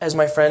As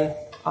my friend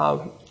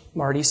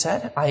Marty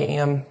said, I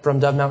am from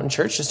Dove Mountain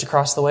Church, just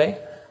across the way,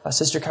 a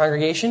sister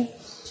congregation.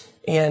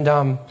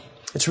 And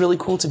it's really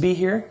cool to be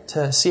here,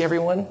 to see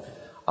everyone.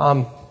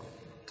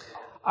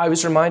 I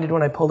was reminded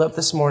when I pulled up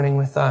this morning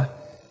with Mr.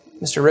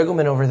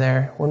 Riggleman over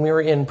there, when we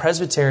were in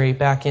Presbytery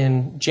back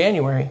in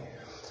January.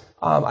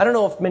 I don't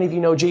know if many of you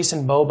know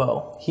Jason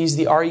Bobo. He's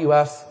the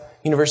RUF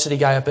university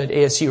guy up at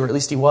ASU, or at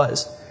least he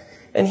was.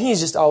 And he's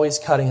just always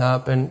cutting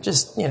up and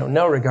just,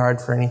 no regard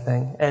for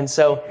anything. And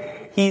so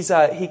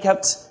he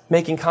kept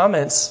making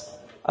comments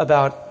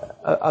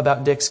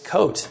about Dick's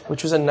coat,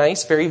 which was a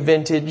nice, very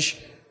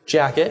vintage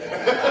jacket.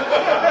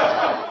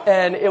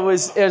 And it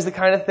was the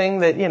kind of thing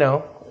that,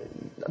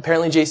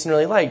 apparently Jason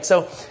really liked.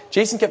 So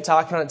Jason kept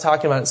talking about it.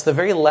 So the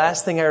very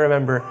last thing I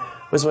remember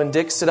was when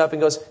Dick stood up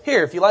and goes,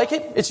 "Here, if you like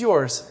it, it's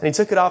yours." And he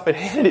took it off and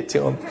handed it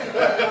to him.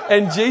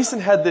 And Jason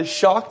had this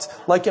shocked,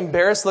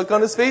 embarrassed look on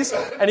his face,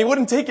 and he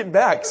wouldn't take it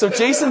back. So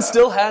Jason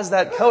still has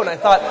that coat. And I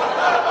thought,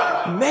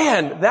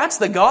 man, that's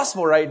the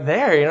gospel right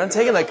there.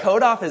 Taking the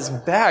coat off his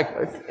back.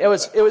 It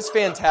was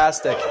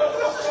fantastic.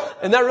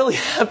 And that really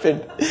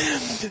happened.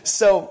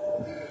 So,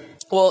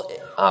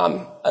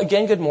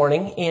 again, good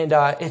morning. And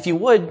if you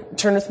would,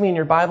 turn with me in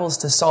your Bibles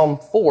to Psalm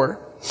 4.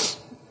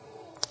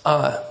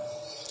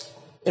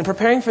 In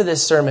preparing for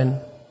this sermon,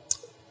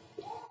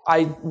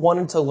 I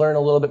wanted to learn a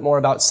little bit more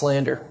about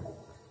slander.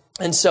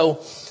 And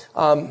so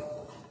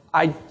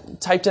I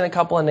typed in a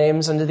couple of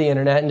names into the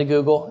internet, into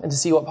Google, and to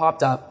see what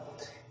popped up.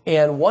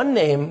 And one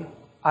name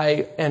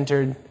I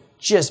entered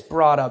just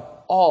brought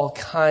up all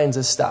kinds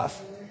of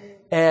stuff.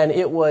 And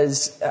it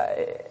was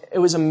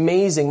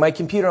amazing. My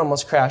computer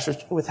almost crashed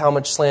with how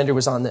much slander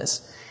was on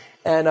this.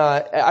 And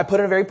I put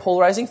in a very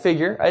polarizing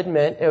figure, I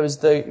admit. It was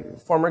the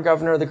former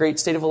governor of the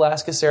great state of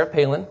Alaska, Sarah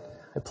Palin.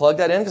 I plugged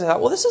that in because I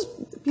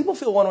thought, people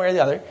feel one way or the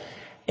other.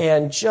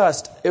 And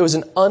it was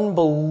an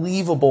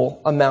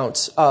unbelievable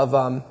amount of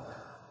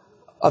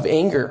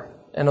anger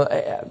and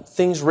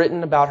things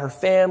written about her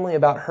family,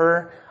 about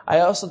her. I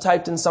also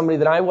typed in somebody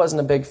that I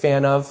wasn't a big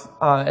fan of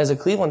as a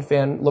Cleveland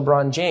fan,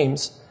 LeBron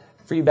James.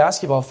 For you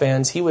basketball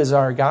fans, he was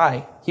our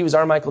guy. He was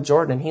our Michael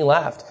Jordan, and he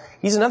left.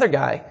 He's another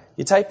guy.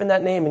 You type in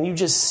that name, and you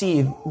just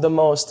see the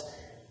most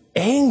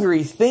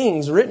angry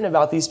things written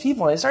about these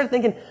people. And I started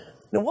thinking,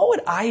 what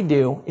would I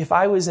do if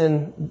I was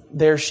in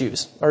their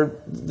shoes, or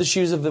the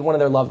shoes of one of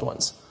their loved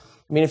ones?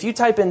 I mean, if you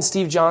type in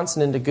Steve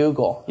Johnson into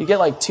Google, you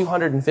get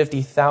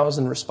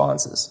 250,000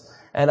 responses.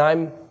 And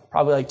I'm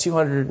probably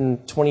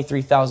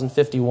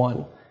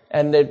 223,051.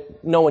 And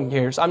no one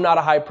cares. I'm not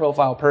a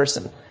high-profile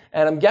person.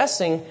 And I'm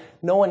guessing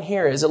no one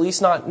here is, at least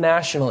not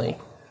nationally.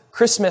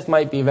 Chris Smith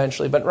might be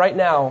eventually, but right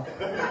now,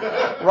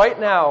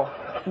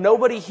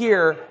 nobody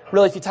here,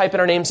 really, if you type in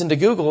our names into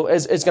Google,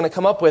 is going to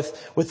come up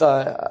with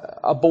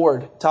a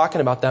board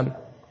talking about them.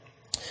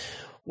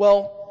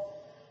 Well,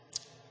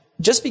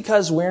 just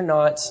because we're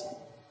not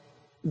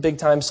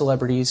big-time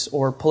celebrities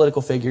or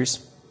political figures,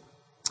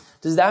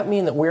 does that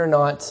mean that we're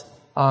not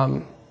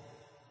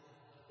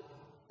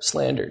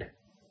slandered?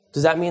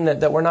 Does that mean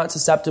that we're not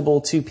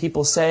susceptible to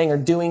people saying or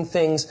doing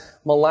things,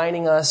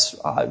 maligning us,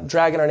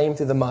 dragging our name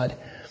through the mud?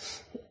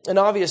 And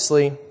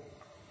obviously,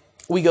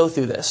 we go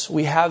through this.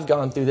 We have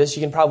gone through this.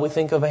 You can probably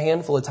think of a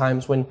handful of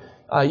times when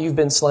you've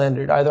been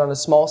slandered, either on a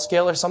small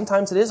scale or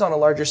sometimes it is on a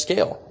larger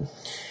scale.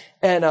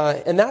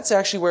 And that's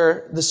actually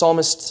where the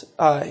psalmist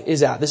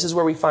is at. This is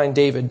where we find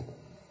David.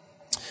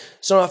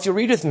 So now if you'll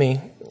read with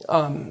me,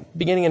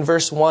 beginning in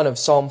verse 1 of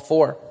Psalm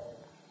 4.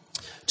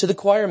 To the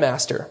choir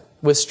master,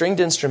 with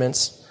stringed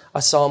instruments,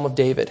 a psalm of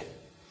David.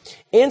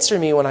 Answer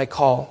me when I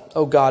call,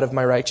 O God of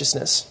my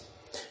righteousness.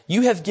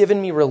 You have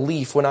given me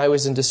relief when I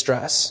was in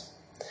distress.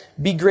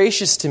 Be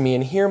gracious to me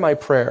and hear my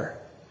prayer.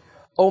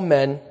 O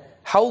men,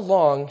 how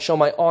long shall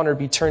my honor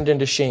be turned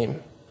into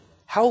shame?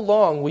 How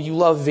long will you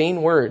love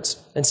vain words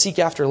and seek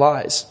after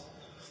lies?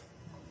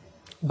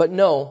 But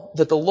know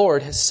that the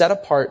Lord has set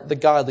apart the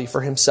godly for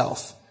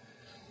himself.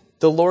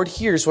 The Lord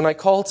hears when I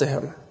call to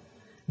him.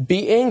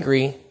 Be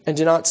angry and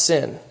do not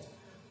sin.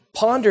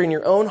 Ponder in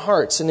your own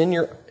hearts and in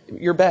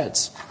your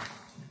beds,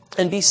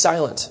 and be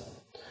silent.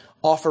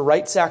 Offer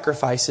right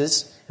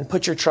sacrifices and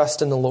put your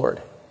trust in the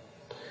Lord.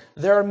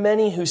 There are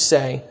many who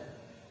say,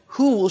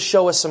 who will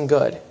show us some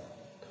good?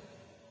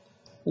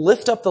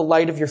 Lift up the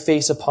light of your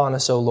face upon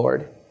us, O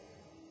Lord.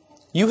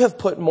 You have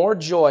put more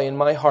joy in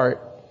my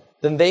heart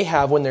than they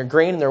have when their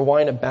grain and their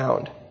wine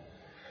abound.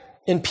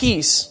 In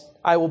peace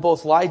I will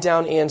both lie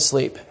down and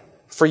sleep.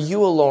 For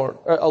you alone,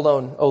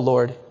 O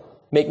Lord,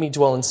 make me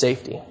dwell in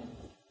safety.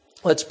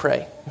 Let's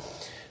pray.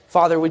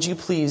 Father, would you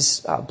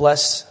please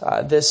bless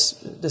this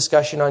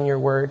discussion on your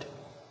word?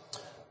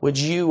 Would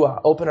you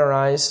open our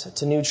eyes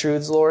to new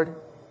truths, Lord?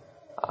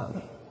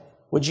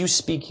 Would you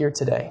speak here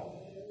today?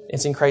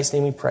 It's in Christ's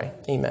name we pray.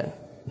 Amen.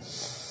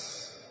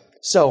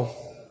 So,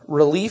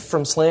 relief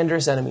from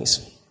slanderous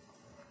enemies.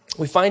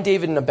 We find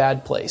David in a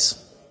bad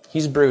place.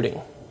 He's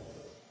brooding.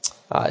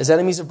 His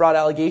enemies have brought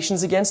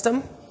allegations against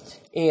him,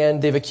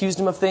 and they've accused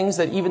him of things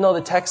that, even though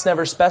the text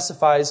never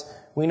specifies,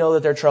 we know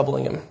that they're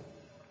troubling him.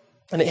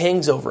 And it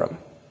hangs over him.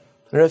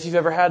 I don't know if you've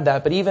ever had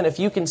that, but even if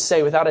you can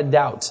say without a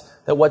doubt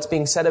that what's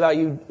being said about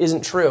you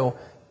isn't true,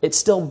 it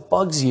still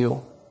bugs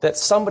you that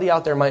somebody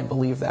out there might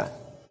believe that.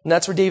 And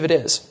that's where David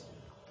is.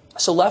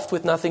 So left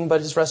with nothing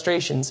but his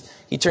frustrations,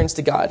 he turns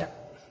to God.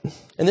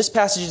 And this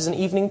passage is an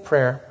evening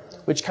prayer,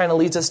 which kind of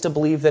leads us to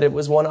believe that it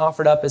was one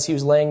offered up as he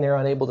was laying there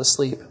unable to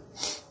sleep.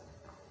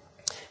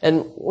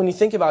 And when you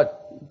think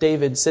about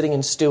David sitting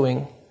and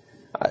stewing,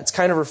 it's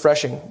kind of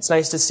refreshing. It's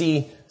nice to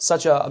see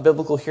such a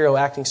biblical hero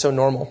acting so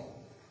normal.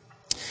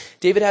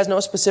 David has no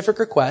specific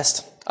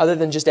request other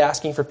than just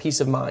asking for peace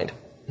of mind.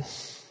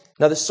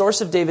 Now, the source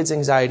of David's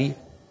anxiety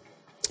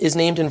is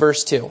named in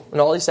verse 2,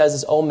 and all he says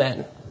is, "O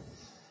men."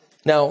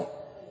 Now,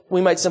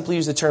 we might simply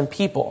use the term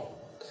people,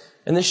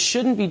 and this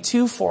shouldn't be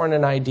too foreign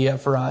an idea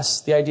for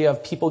us, the idea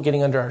of people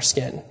getting under our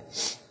skin.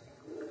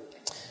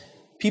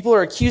 People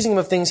are accusing him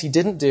of things he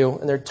didn't do,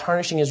 and they're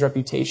tarnishing his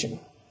reputation.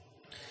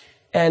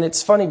 And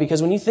it's funny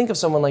because when you think of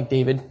someone like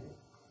David,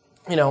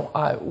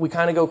 we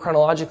kind of go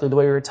chronologically the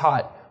way we were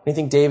taught. When you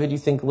think David, you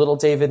think little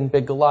David and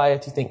big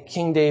Goliath. You think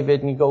King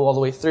David, and you go all the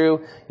way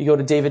through. You go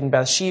to David and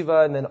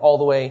Bathsheba, and then all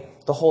the way,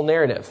 the whole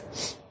narrative.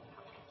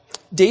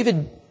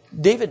 David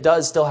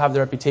does still have the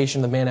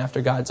reputation of the man after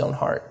God's own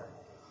heart.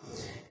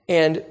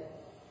 And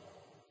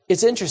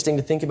it's interesting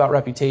to think about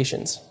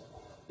reputations,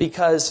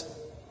 because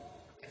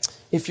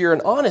if you're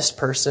an honest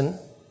person,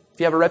 if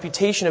you have a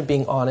reputation of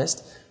being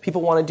honest,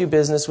 people want to do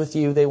business with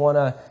you. They want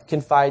to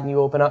confide in you,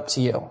 open up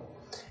to you.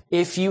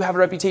 If you have a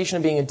reputation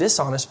of being a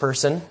dishonest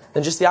person,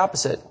 then just the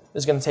opposite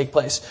is going to take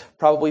place.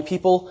 Probably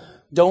people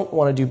don't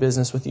want to do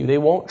business with you. They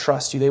won't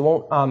trust you. They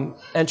won't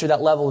enter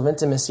that level of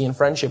intimacy and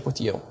friendship with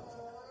you.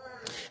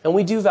 And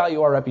we do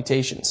value our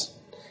reputations.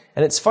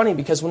 And it's funny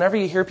because whenever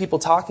you hear people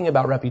talking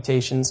about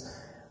reputations,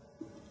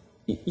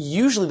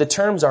 usually the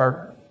terms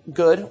are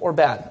good or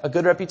bad. A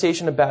good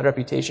reputation, a bad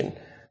reputation.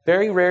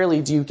 Very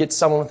rarely do you get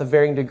someone with a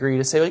varying degree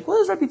to say,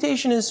 his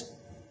reputation is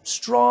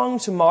strong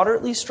to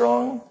moderately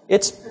strong.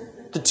 It's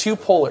the two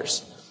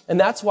polars. And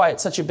that's why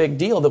it's such a big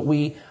deal that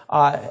we,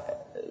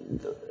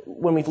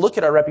 when we look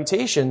at our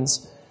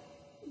reputations,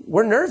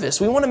 we're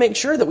nervous. We want to make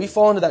sure that we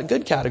fall into that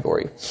good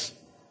category.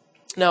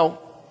 Now,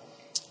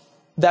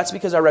 that's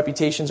because our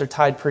reputations are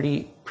tied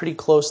pretty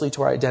closely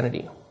to our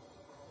identity.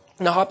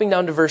 Now, hopping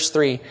down to verse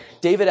 3,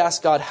 David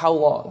asked God, how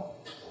long?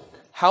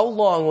 How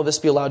long will this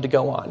be allowed to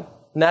go on?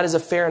 And that is a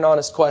fair and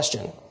honest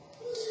question.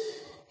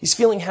 He's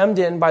feeling hemmed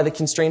in by the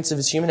constraints of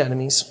his human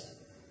enemies.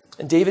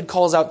 And David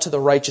calls out to the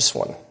righteous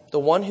one, the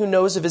one who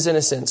knows of his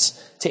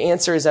innocence, to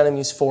answer his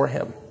enemies for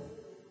him,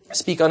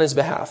 speak on his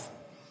behalf.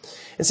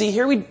 And see,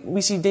 here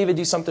we see David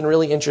do something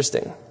really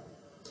interesting.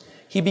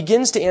 He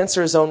begins to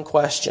answer his own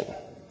question.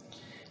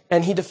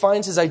 And he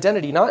defines his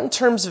identity, not in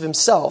terms of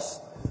himself,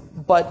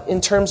 but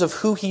in terms of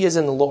who he is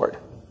in the Lord.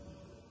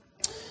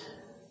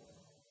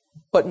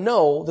 But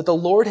know that the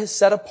Lord has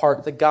set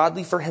apart the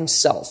godly for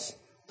himself.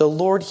 The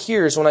Lord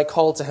hears when I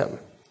call to him.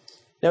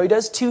 Now he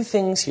does two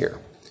things here.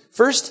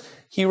 First,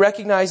 he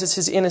recognizes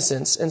his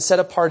innocence and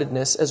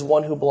set-apartedness as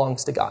one who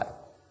belongs to God.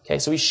 Okay,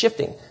 so he's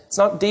shifting. It's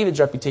not David's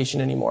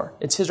reputation anymore.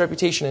 It's his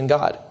reputation in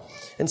God.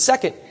 And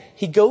second,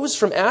 he goes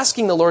from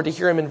asking the Lord to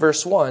hear him in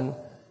verse 1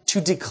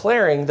 to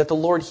declaring that the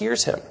Lord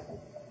hears him.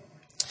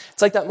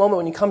 It's like that moment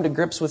when you come to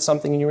grips with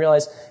something and you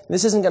realize,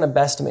 this isn't going to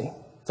best me.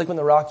 It's like when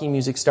the Rocky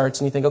music starts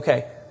and you think,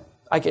 okay,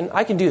 I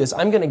can do this.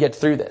 I'm going to get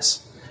through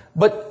this.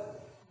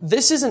 But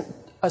this isn't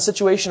a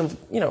situation of,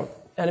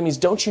 enemies,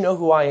 don't you know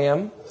who I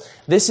am?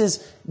 This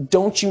is,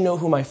 don't you know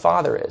who my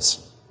Father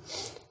is?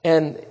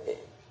 And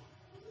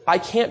I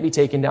can't be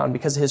taken down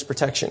because of his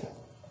protection.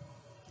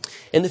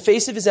 In the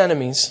face of his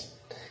enemies,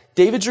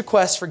 David's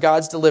request for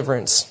God's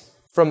deliverance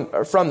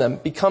from them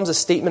becomes a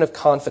statement of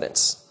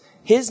confidence.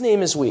 His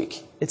name is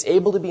weak. It's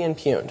able to be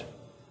impugned.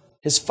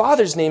 His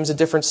father's name is a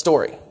different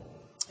story.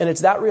 And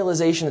it's that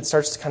realization that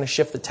starts to kind of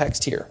shift the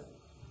text here.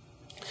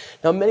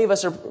 Now, many of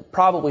us are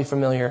probably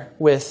familiar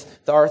with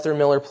the Arthur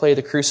Miller play,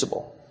 The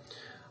Crucible.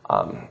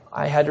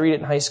 I had to read it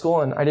in high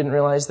school, and I didn't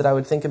realize that I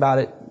would think about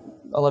it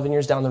 11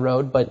 years down the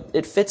road, but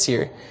it fits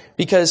here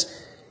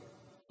because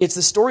it's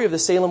the story of the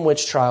Salem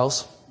witch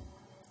trials,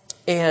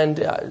 and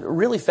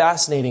really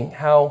fascinating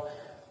how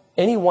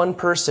any one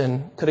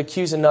person could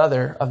accuse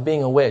another of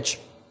being a witch,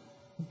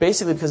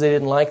 basically because they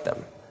didn't like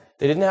them.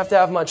 They didn't have to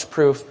have much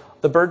proof.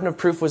 The burden of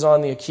proof was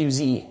on the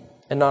accusee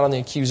and not on the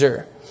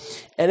accuser.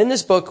 And in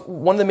this book,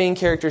 one of the main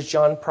characters,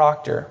 John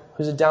Proctor,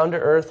 who's a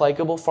down-to-earth,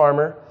 likable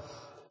farmer,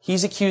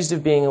 he's accused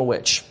of being a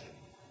witch.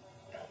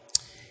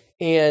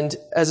 And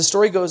as the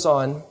story goes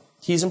on,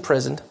 he's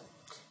imprisoned,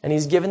 and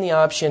he's given the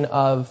option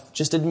of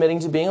just admitting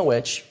to being a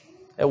witch,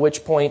 at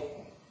which point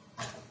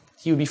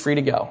he would be free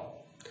to go.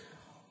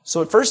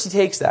 So at first he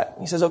takes that.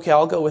 He says, okay,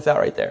 I'll go with that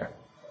right there.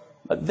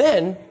 But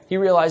then he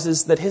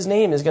realizes that his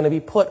name is going to be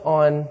put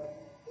on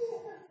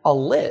a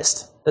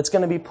list that's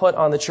going to be put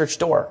on the church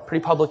door,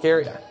 pretty public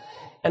area.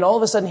 And all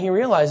of a sudden he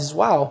realizes,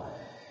 wow,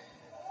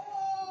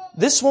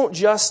 this won't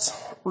just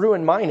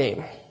ruin my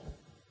name.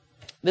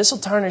 This will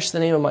tarnish the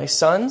name of my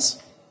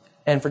sons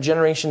and for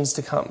generations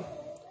to come.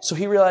 So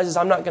he realizes,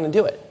 I'm not going to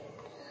do it.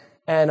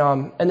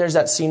 And there's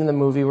that scene in the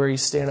movie where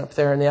he's standing up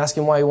there and they ask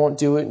him why he won't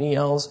do it, and he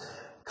yells,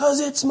 "'Cause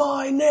it's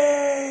my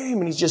name!"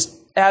 And he's just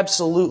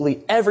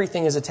absolutely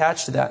everything is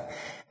attached to that.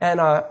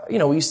 And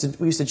we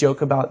used to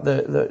joke about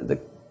the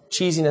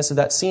cheesiness of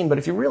that scene, but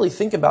if you really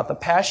think about the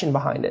passion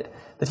behind it,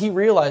 that he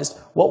realized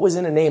what was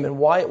in a name and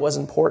why it was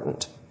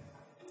important.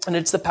 And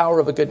it's the power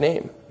of a good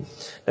name.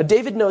 Now,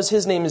 David knows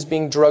his name is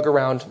being drug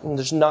around, and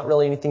there's not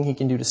really anything he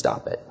can do to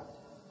stop it.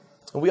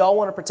 And we all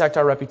want to protect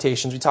our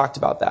reputations. We talked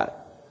about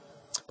that.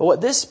 But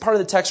what this part of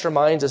the text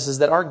reminds us is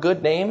that our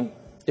good name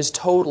is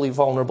totally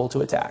vulnerable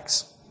to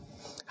attacks.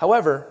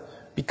 However,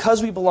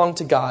 because we belong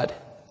to God,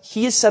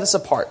 He has set us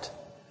apart.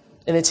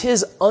 And it's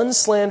His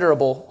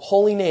unslanderable,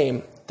 holy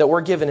name that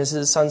we're given as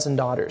His sons and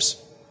daughters.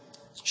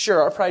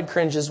 Sure, our pride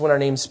cringes when our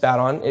name's spat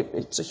on.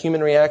 It's a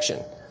human reaction.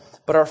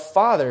 But our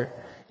Father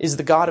is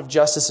the God of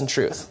justice and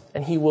truth,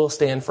 and He will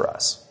stand for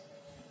us.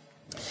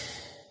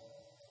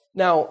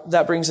 Now,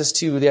 that brings us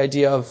to the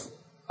idea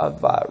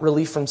of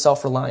relief from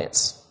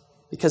self-reliance.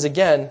 Because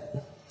again,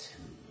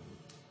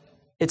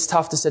 it's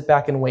tough to sit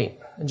back and wait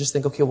and just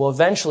think, okay, well,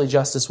 eventually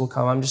justice will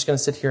come. I'm just going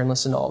to sit here and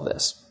listen to all of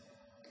this.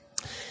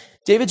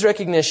 David's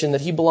recognition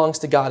that he belongs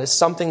to God is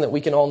something that we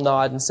can all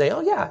nod and say,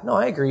 oh yeah, no,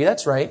 I agree,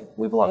 that's right.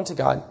 We belong to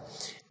God.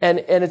 And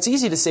it's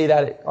easy to say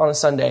that on a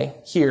Sunday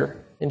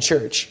here in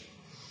church.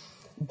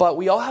 But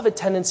we all have a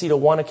tendency to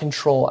want to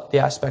control the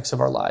aspects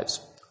of our lives.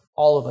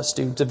 All of us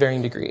do to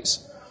varying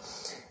degrees.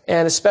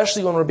 And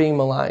especially when we're being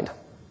maligned.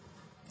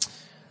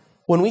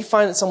 When we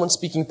find that someone's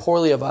speaking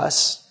poorly of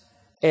us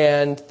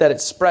and that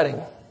it's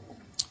spreading,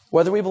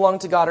 whether we belong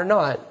to God or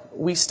not,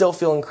 we still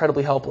feel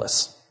incredibly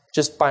helpless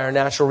just by our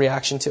natural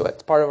reaction to it.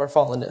 It's part of our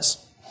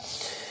fallenness.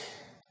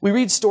 We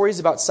read stories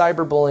about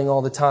cyberbullying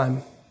all the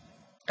time.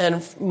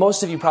 And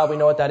most of you probably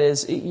know what that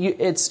is.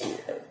 It's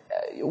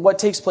what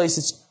takes place.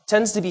 It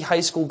tends to be high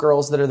school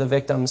girls that are the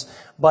victims,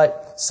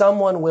 but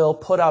someone will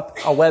put up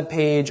a web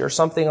page or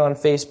something on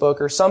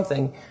Facebook or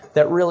something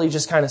that really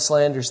just kind of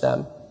slanders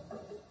them.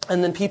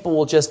 And then people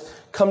will just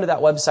come to that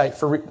website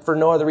for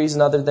no other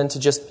reason other than to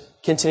just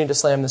continue to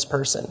slam this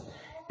person.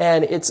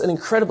 And it's an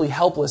incredibly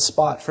helpless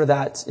spot for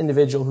that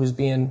individual who's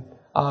being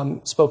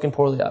spoken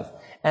poorly of.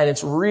 And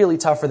it's really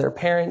tough for their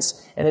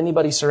parents and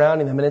anybody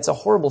surrounding them. And it's a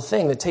horrible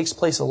thing that takes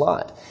place a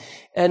lot.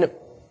 And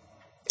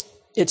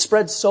it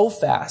spreads so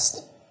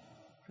fast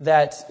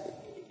that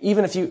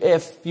even if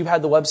you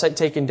had the website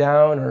taken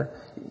down or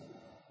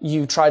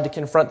you tried to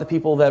confront the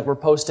people that were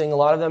posting, a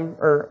lot of them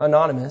are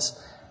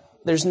anonymous,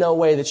 there's no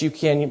way that you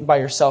can by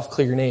yourself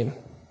clear your name.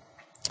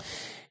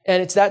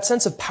 And it's that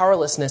sense of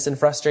powerlessness and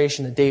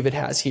frustration that David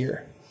has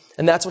here.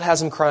 And that's what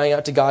has him crying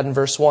out to God in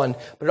verse 1.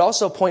 But it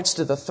also points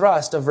to the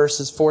thrust of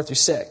verses 4 through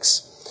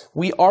 6.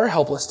 We are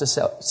helpless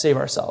to save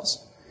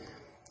ourselves.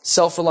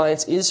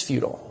 Self-reliance is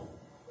futile.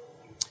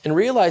 In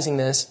realizing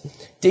this,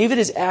 David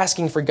is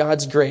asking for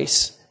God's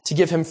grace to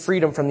give him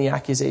freedom from the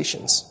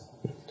accusations.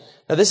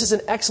 Now, this is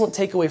an excellent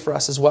takeaway for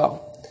us as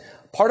well.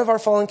 Part of our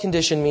fallen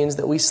condition means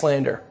that we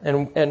slander,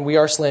 and we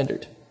are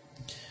slandered.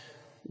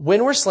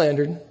 When we're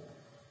slandered,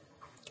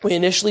 we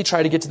initially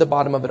try to get to the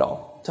bottom of it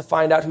all, to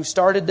find out who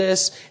started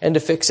this and to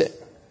fix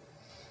it.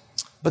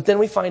 But then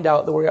we find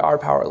out that we are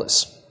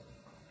powerless.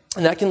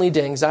 And that can lead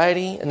to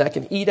anxiety, and that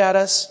can eat at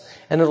us,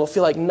 and it'll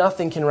feel like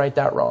nothing can right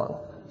that wrong.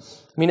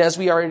 I mean, as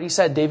we already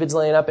said, David's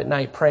laying up at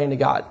night praying to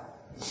God.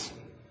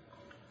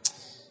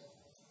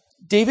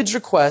 David's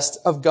request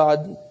of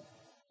God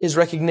is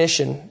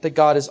recognition that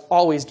God has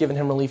always given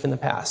him relief in the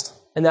past.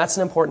 And that's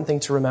an important thing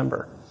to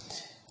remember.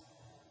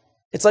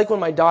 It's like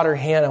when my daughter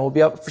Hannah will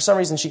be up, for some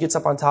reason she gets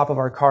up on top of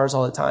our cars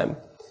all the time.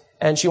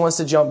 And she wants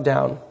to jump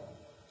down.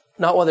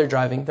 Not while they're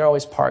driving, they're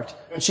always parked.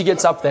 And she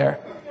gets up there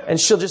and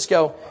she'll just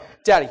go,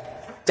 Daddy,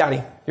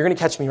 you're going to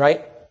catch me,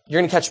 right? You're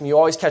going to catch me. You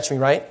always catch me,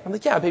 right? I'm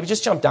like, yeah, baby,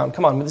 just jump down.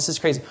 Come on, this is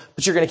crazy.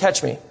 But you're going to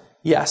catch me.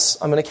 Yes,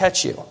 I'm going to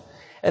catch you.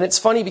 And it's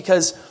funny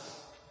because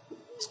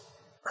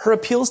her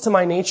appeals to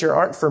my nature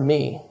aren't for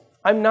me.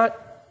 I'm not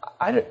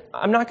going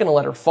to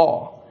let her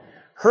fall.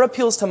 Her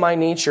appeals to my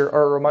nature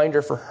are a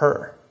reminder for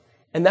her.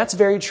 And that's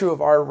very true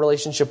of our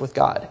relationship with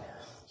God.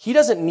 He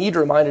doesn't need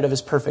reminded of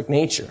his perfect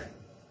nature.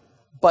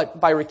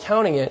 But by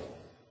recounting it,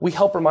 we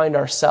help remind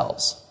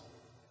ourselves.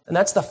 And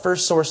that's the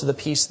first source of the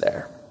peace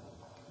there.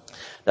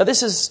 Now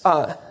this is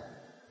largely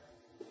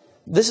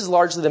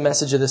the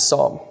message of this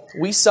psalm.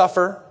 We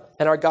suffer,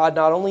 and our God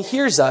not only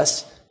hears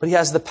us, but he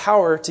has the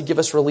power to give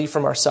us relief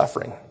from our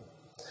suffering.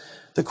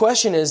 The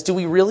question is, do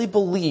we really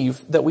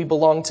believe that we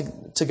belong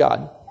to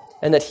God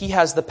and that he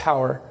has the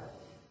power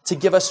to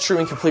give us true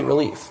and complete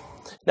relief?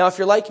 Now, if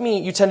you're like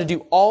me, you tend to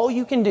do all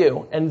you can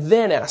do and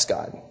then ask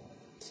God.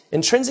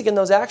 Intrinsic in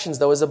those actions,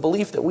 though, is a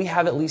belief that we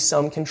have at least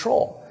some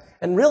control.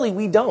 And really,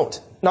 we don't,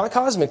 not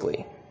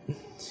cosmically.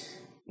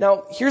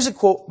 Now, here's a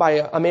quote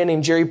by a man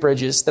named Jerry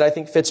Bridges that I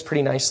think fits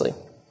pretty nicely.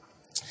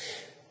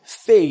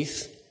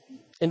 Faith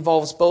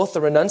involves both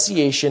a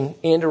renunciation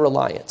and a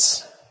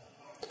reliance.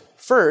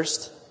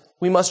 First,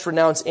 we must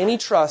renounce any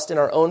trust in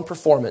our own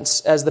performance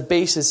as the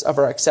basis of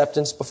our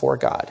acceptance before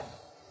God.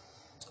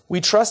 We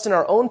trust in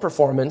our own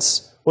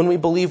performance when we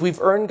believe we've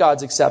earned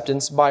God's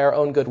acceptance by our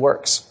own good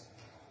works.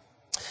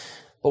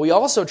 But we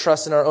also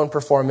trust in our own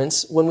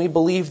performance when we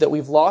believe that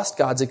we've lost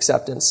God's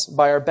acceptance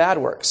by our bad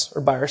works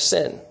or by our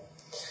sin.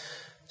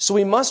 So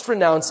we must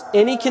renounce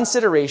any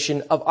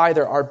consideration of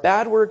either our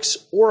bad works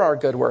or our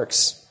good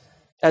works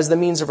as the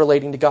means of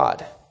relating to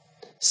God.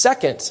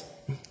 Second,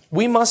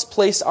 we must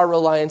place our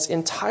reliance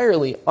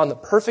entirely on the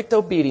perfect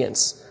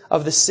obedience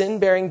of the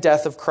sin-bearing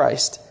death of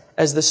Christ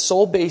as the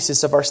sole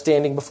basis of our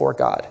standing before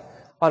God,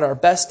 on our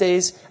best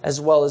days as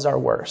well as our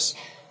worst.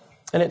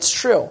 And it's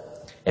true.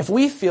 If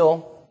we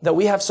feel that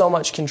we have so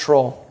much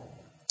control,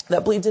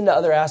 that bleeds into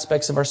other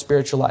aspects of our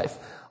spiritual life.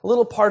 A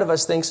little part of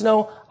us thinks,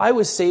 no, I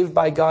was saved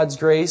by God's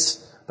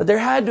grace, but there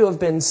had to have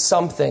been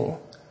something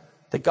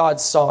that God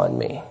saw in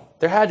me.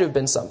 There had to have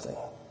been something.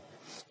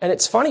 And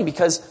it's funny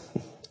because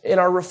in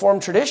our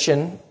Reformed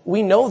tradition,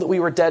 we know that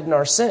we were dead in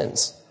our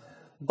sins.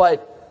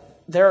 But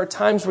there are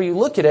times where you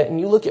look at it and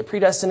you look at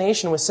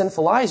predestination with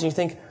sinful eyes and you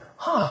think,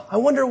 I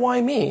wonder why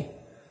me?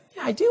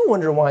 Yeah, I do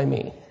wonder why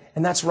me.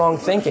 And that's wrong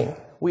thinking.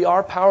 We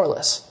are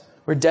powerless.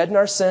 We're dead in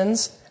our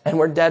sins and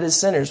we're dead as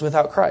sinners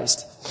without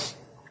Christ.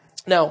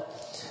 Now,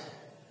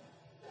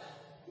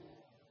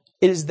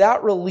 it is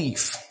that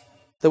relief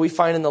that we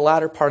find in the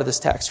latter part of this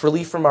text,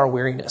 relief from our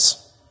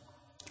weariness.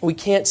 We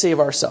can't save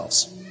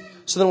ourselves.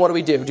 So then what do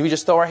we do? Do we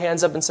just throw our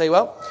hands up and say,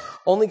 well,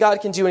 only God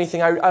can do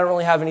anything. I don't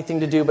really have anything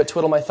to do but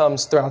twiddle my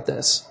thumbs throughout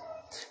this.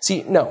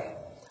 See, no.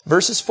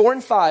 Verses 4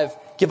 and 5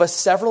 give us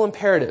several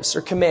imperatives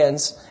or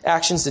commands,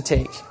 actions to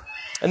take.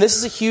 And this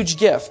is a huge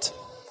gift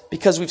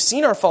because we've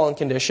seen our fallen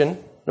condition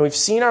and we've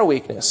seen our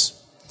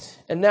weakness.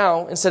 And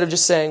now, instead of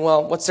just saying,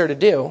 well, what's there to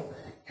do?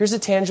 Here's a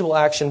tangible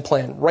action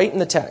plan right in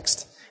the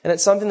text. And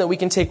it's something that we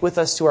can take with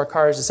us to our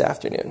cars this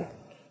afternoon.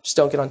 Just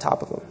don't get on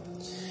top of them.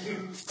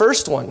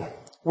 First one,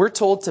 we're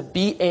told to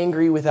be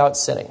angry without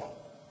sinning.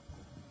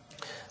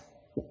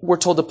 We're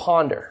told to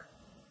ponder,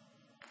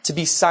 to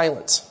be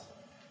silent,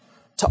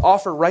 to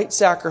offer right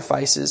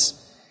sacrifices,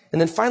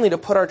 and then finally to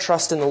put our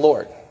trust in the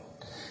Lord.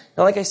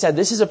 Now, like I said,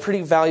 this is a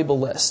pretty valuable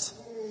list.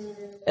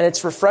 And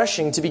it's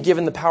refreshing to be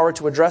given the power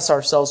to address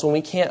ourselves when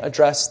we can't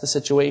address the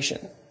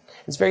situation.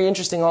 It's very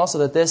interesting also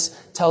that this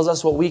tells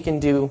us what we can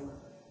do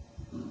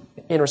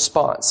in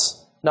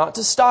response. Not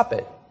to stop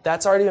it.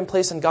 That's already been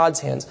placed in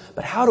God's hands.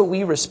 But how do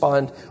we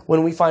respond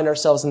when we find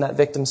ourselves in that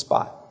victim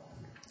spot?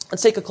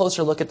 Let's take a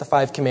closer look at the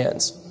 5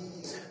 commands.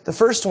 The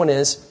first one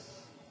is,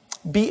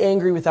 be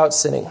angry without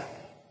sinning.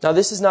 Now,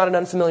 this is not an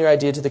unfamiliar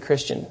idea to the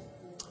Christian,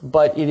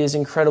 but it is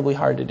incredibly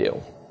hard to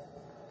do.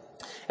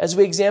 As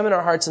we examine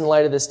our hearts in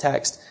light of this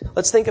text,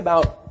 let's think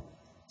about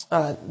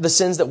the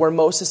sins that we're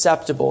most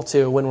susceptible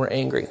to when we're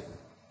angry.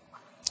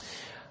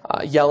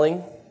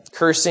 Yelling,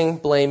 cursing,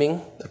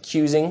 blaming,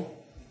 accusing,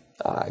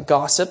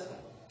 gossip.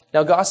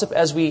 Now, gossip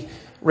as we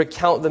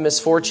recount the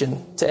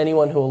misfortune to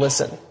anyone who will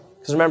listen.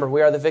 Because remember,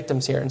 we are the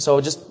victims here. And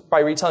so just by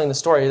retelling the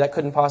story, that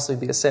couldn't possibly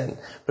be a sin.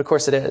 But of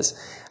course it is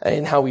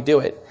in how we do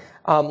it.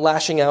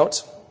 Lashing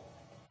out.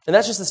 And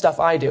that's just the stuff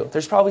I do.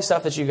 There's probably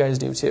stuff that you guys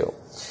do too.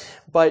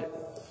 But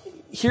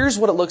here's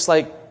what it looks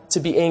like to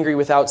be angry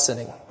without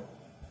sinning.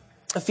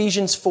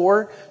 Ephesians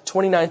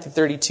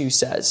 4:29-32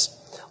 says,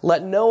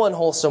 let no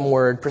unwholesome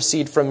word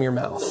proceed from your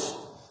mouth,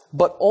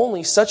 but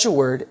only such a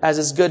word as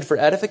is good for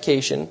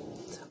edification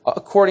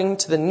according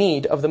to the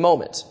need of the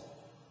moment,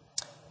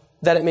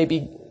 that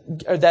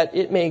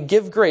it may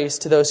give grace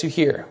to those who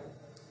hear.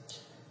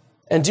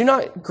 And do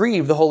not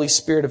grieve the Holy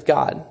Spirit of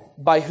God,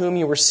 by whom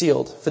you were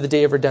sealed for the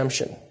day of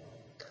redemption.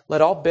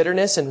 Let all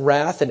bitterness and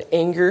wrath and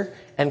anger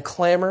and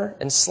clamor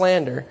and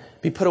slander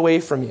be put away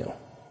from you,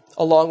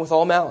 along with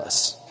all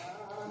malice.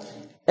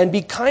 And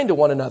be kind to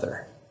one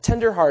another,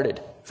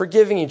 tender-hearted,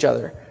 forgiving each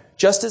other,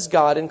 just as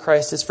God in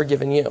Christ has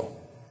forgiven you.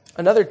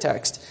 Another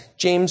text,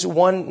 James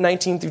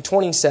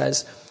 1:19-20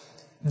 says,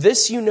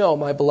 this you know,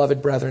 my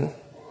beloved brethren,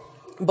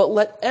 but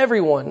let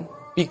everyone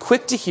be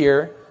quick to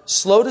hear,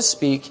 slow to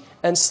speak,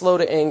 and slow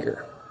to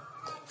anger.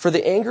 For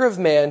the anger of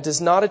man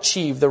does not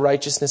achieve the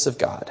righteousness of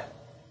God.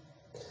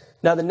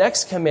 Now the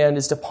next command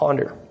is to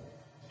ponder.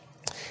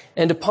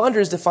 And to ponder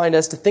is defined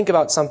as to think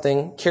about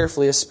something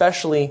carefully,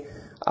 especially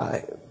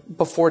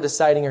before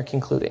deciding or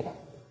concluding.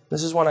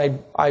 This is one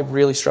I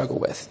really struggle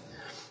with.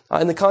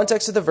 In the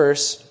context of the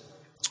verse,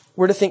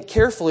 we're to think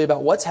carefully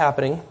about what's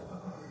happening,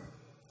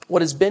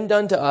 what has been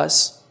done to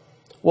us,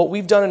 what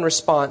we've done in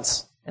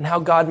response, and how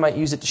God might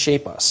use it to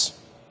shape us.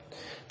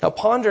 Now,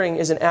 pondering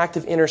is an act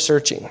of inner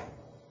searching.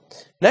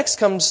 Next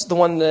comes the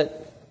one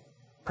that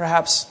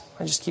perhaps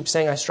I just keep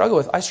saying I struggle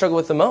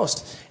with the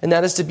most, and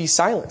that is to be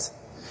silent.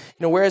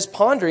 Whereas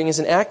pondering is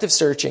an act of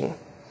searching,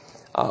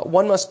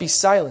 one must be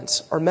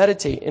silent or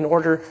meditate in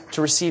order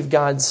to receive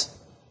God's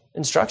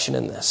instruction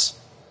in this,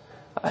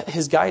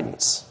 His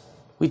guidance.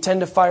 We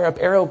tend to fire up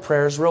arrow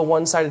prayers, real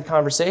one-sided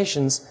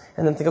conversations,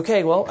 and then think,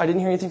 okay, well, I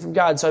didn't hear anything from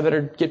God, so I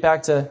better get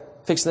back to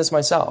fixing this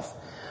myself.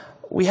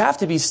 We have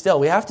to be still.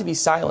 We have to be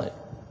silent.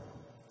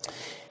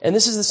 And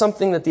this is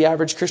something that the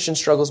average Christian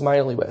struggles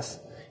mightily with.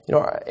 In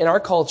our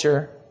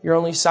culture, you're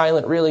only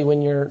silent really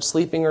when you're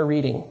sleeping or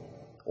reading.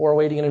 or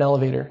waiting in an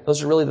elevator.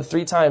 Those are really the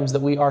 3 times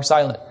that we are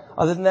silent.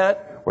 Other than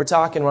that, we're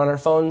talking, we're on our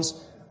phones.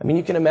 I mean,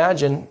 you can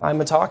imagine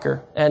I'm a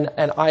talker. And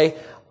I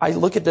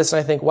look at this and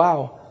I think,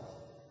 wow,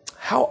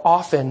 how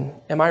often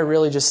am I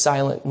really just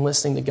silent and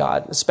listening to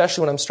God,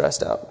 especially when I'm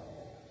stressed out?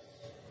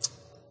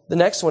 The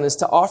next one is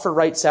to offer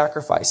right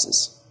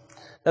sacrifices.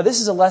 Now, this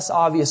is a less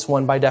obvious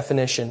one by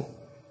definition.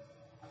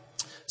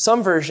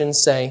 Some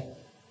versions say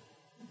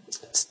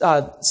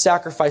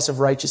sacrifice of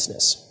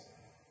righteousness.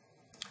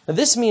 Now,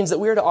 this means that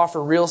we are to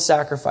offer real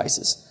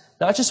sacrifices,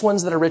 not just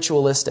ones that are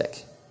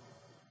ritualistic,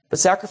 but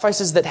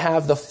sacrifices that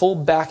have the full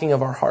backing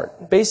of our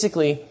heart.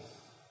 Basically,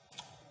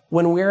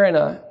 when we're in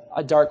a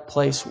dark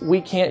place,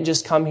 we can't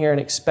just come here and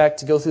expect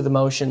to go through the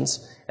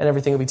motions and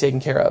everything will be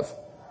taken care of.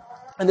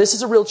 And this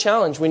is a real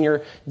challenge when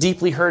you're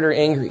deeply hurt or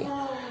angry.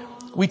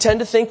 We tend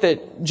to think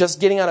that just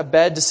getting out of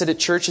bed to sit at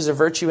church is a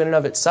virtue in and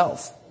of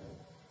itself.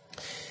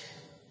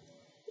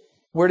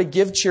 We're to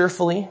give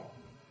cheerfully,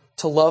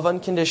 to love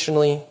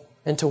unconditionally,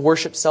 and to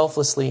worship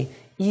selflessly,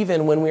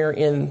 even when we are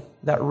in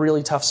that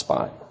really tough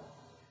spot.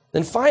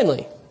 Then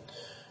finally,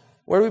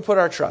 where do we put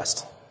our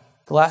trust?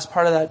 The last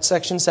part of that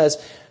section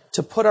says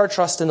to put our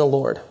trust in the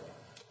Lord.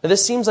 Now,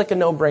 this seems like a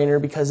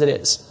no-brainer because it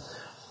is.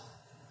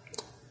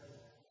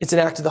 It's an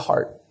act of the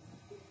heart.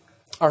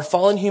 Our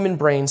fallen human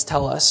brains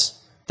tell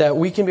us that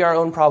we can be our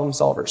own problem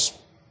solvers.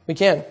 We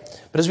can.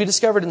 But as we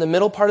discovered in the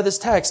middle part of this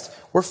text,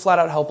 we're flat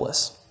out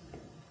helpless.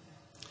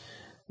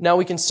 Now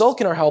we can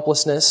sulk in our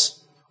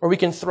helplessness, or we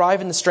can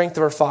thrive in the strength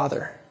of our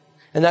Father.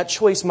 And that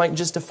choice might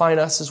just define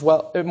us as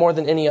well, more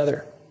than any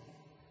other.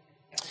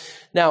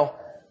 Now,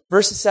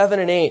 verses 7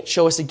 and 8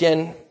 show us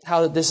again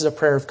how this is a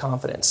prayer of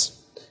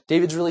confidence.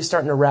 David's really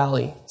starting to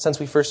rally since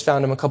we first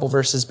found him a couple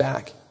verses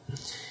back,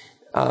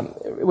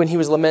 when he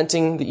was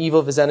lamenting the evil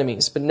of his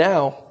enemies. But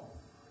now,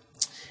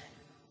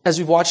 as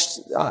we've watched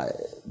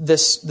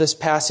this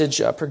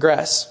passage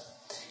progress,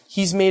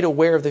 he's made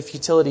aware of the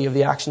futility of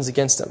the actions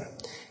against him.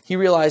 He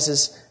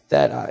realizes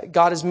that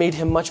God has made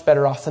him much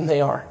better off than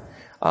they are.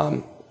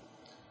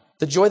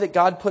 The joy that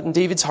God put in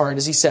David's heart,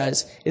 as he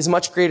says, is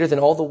much greater than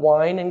all the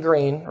wine and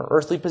grain or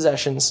earthly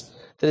possessions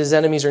that his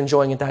enemies are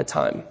enjoying at that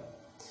time.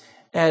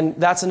 And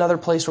that's another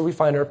place where we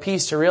find our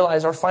peace, to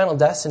realize our final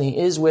destiny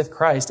is with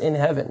Christ in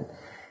heaven.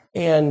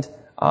 And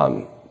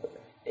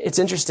it's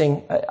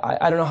interesting.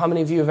 I don't know how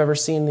many of you have ever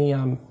seen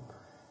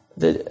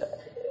the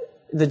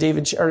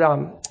David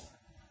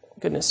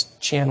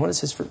Chan. What is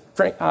his?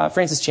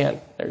 Francis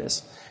Chan. There it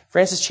is.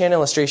 Francis Chan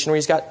illustration where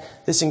he's got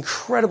this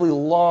incredibly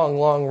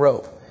long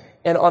rope.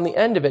 And on the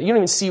end of it, you don't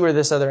even see where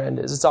this other end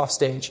is. It's off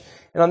stage.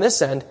 And on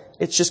this end,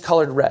 it's just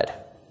colored red.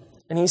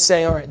 And he's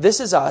saying, all right, this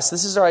is us.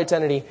 This is our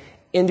identity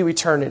into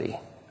eternity.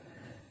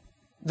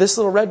 This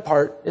little red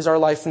part is our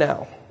life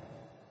now.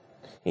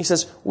 He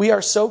says, we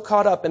are so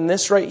caught up in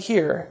this right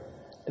here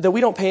that we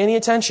don't pay any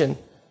attention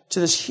to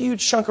this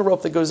huge chunk of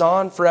rope that goes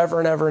on forever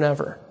and ever and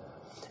ever.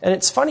 And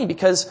it's funny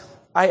because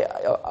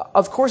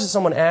of course, if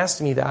someone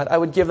asked me that, I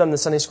would give them the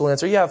Sunday school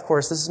answer. Yeah, of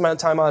course, this is my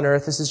time on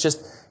earth. This is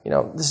just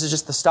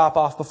the stop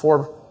off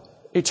before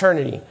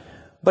eternity.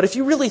 But if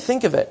you really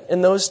think of it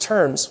in those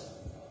terms,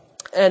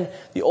 and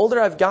the older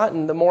I've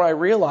gotten, the more I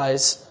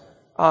realize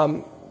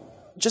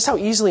just how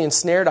easily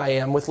ensnared I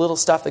am with little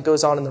stuff that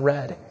goes on in the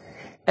red.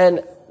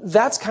 And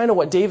that's kind of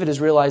what David is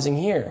realizing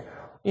here.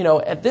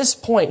 At this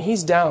point,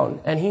 he's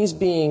down and he's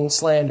being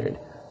slandered.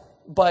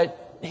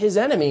 But his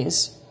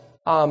enemies,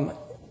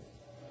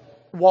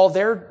 while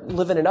they're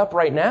living it up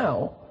right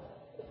now,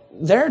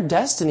 their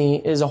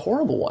destiny is a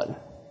horrible one.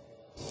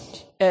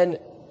 And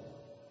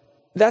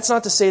that's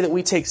not to say that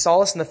we take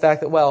solace in the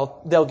fact that,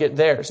 well, they'll get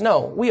theirs.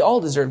 No, we all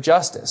deserve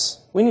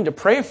justice. We need to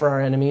pray for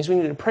our enemies. We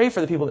need to pray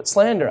for the people that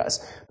slander us.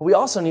 But we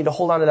also need to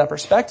hold on to that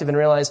perspective and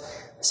realize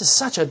this is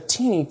such a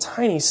teeny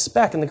tiny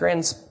speck in the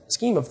grand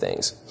scheme of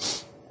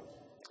things.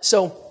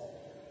 So,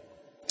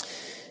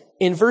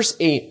 in verse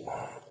 8,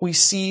 we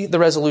see the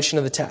resolution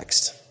of the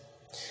text.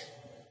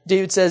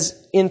 David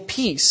says, in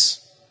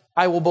peace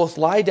I will both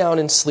lie down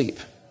and sleep.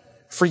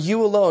 For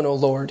you alone, O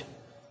Lord,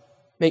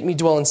 make me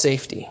dwell in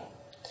safety.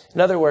 In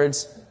other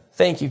words,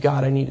 thank you,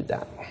 God, I needed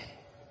that.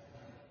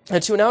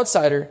 And to an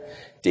outsider,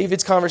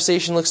 David's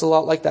conversation looks a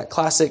lot like that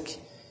classic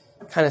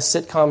kind of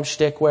sitcom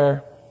shtick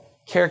where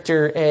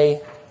character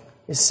A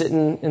is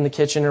sitting in the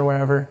kitchen or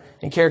wherever,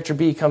 and character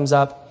B comes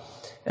up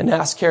and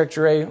asks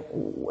character A,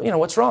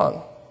 what's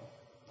wrong?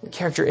 And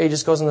character A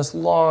just goes on this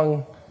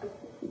long,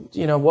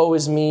 woe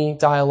is me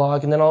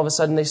dialogue, and then all of a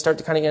sudden they start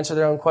to kind of answer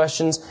their own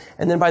questions,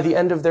 and then by the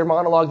end of their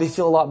monologue, they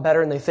feel a lot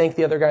better and they thank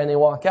the other guy and they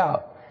walk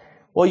out.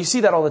 Well, you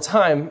see that all the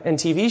time in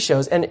TV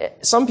shows, and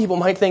some people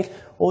might think,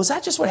 well, is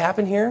that just what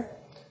happened here?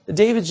 That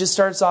David just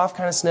starts off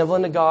kind of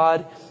sniveling to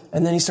God,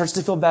 and then he starts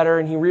to feel better,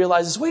 and he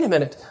realizes, wait a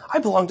minute, I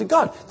belong to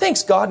God.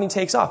 Thanks, God, and he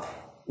takes off.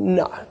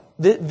 No,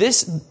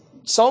 this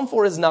Psalm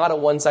 4 is not a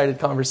one-sided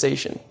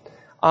conversation.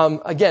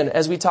 Again,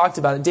 as we talked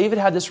about it, David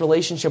had this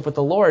relationship with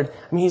the Lord.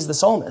 He's the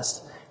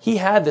psalmist. He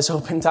had this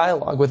open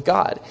dialogue with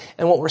God,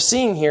 and what we're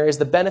seeing here is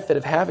the benefit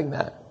of having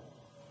that.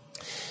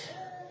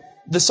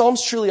 The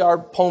Psalms truly are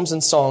poems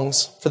and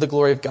songs for the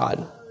glory of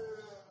God.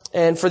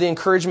 and for the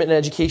encouragement and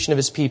education of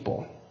his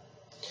people.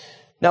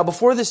 Now,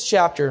 before this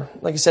chapter,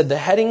 like I said, the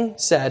heading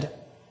said,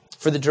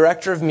 for the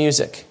director of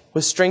music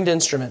with stringed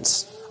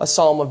instruments, a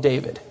psalm of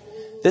David.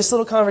 This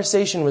little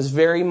conversation was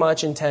very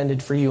much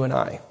intended for you and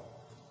I.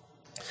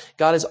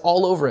 God is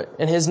all over it,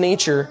 and his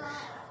nature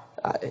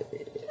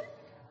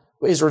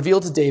is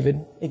revealed to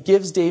David. It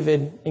gives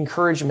David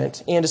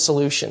encouragement and a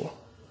solution.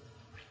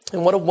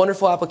 And what a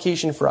wonderful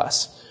application for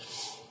us.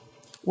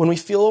 When we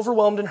feel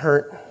overwhelmed and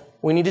hurt,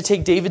 we need to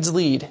take David's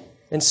lead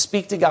and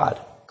speak to God,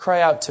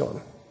 cry out to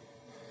him.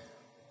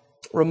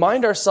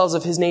 Remind ourselves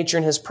of his nature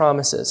and his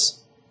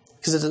promises,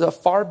 because it's a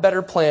far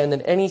better plan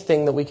than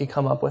anything that we could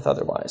come up with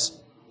otherwise.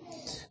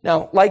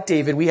 Now, like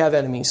David, we have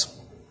enemies.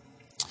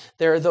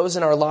 There are those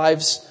in our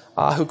lives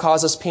who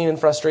cause us pain and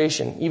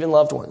frustration, even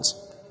loved ones.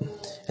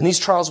 And these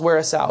trials wear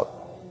us out.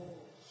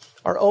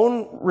 Our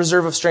own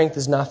reserve of strength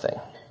is nothing.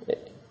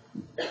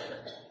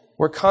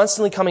 We're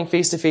constantly coming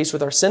face to face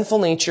with our sinful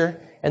nature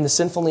and the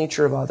sinful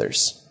nature of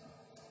others.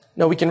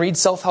 Now, we can read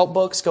self-help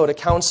books, go to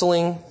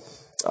counseling,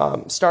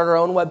 start our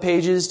own web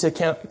pages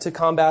to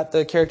combat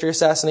the character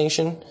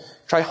assassination,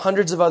 try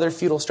hundreds of other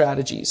futile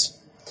strategies.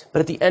 But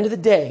at the end of the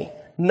day,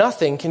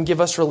 nothing can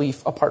give us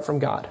relief apart from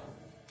God.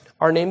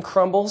 Our name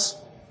crumbles.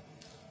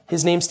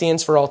 His name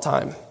stands for all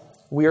time.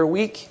 We are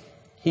weak.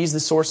 He's the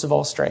source of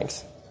all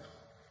strength.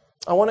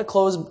 I want to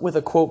close with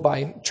a quote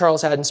by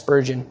Charles Haddon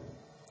Spurgeon.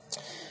 It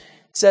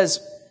says,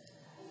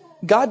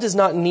 God does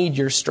not need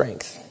your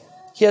strength.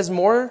 He has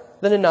more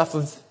than enough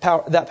of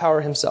that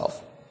power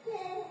himself.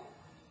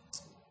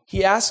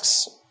 He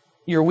asks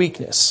your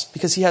weakness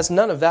because he has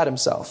none of that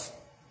himself.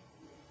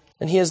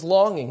 And he is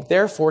longing,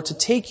 therefore, to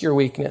take your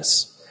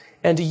weakness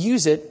and to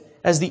use it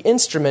as the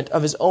instrument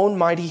of his own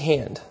mighty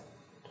hand.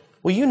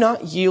 Will you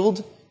not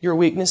yield your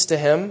weakness to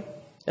him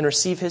and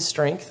receive his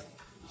strength?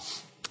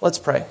 Let's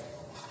pray.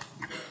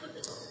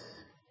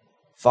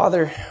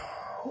 Father,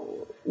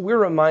 we're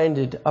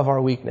reminded of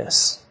our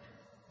weakness.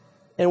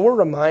 And we're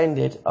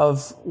reminded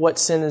of what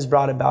sin has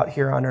brought about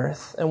here on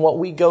earth and what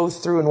we go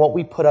through and what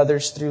we put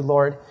others through,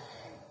 Lord.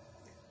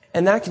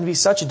 And that can be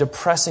such a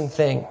depressing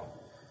thing.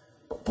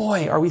 But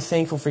boy, are we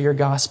thankful for your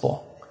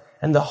gospel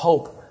and the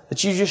hope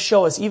that you just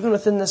show us, even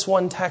within this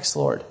one text,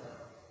 Lord,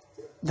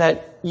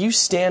 that you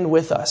stand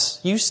with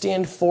us. You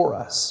stand for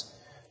us.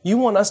 You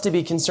want us to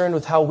be concerned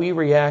with how we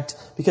react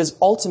because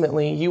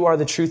ultimately you are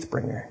the truth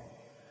bringer.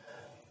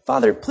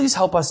 Father, please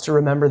help us to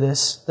remember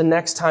this the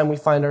next time we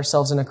find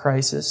ourselves in a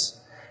crisis.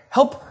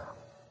 Help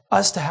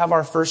us to have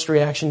our first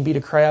reaction be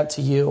to cry out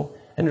to you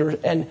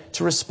and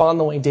to respond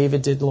the way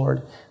David did,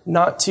 Lord,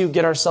 not to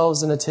get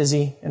ourselves in a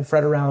tizzy and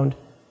fret around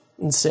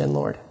in sin,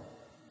 Lord.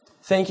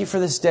 Thank you for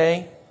this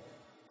day.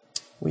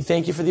 We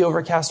thank you for the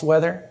overcast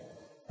weather.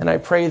 And I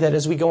pray that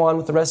as we go on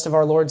with the rest of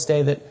our Lord's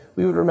Day, that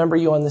we would remember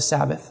you on the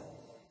Sabbath.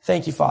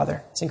 Thank you,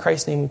 Father. It's in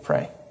Christ's name we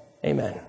pray. Amen.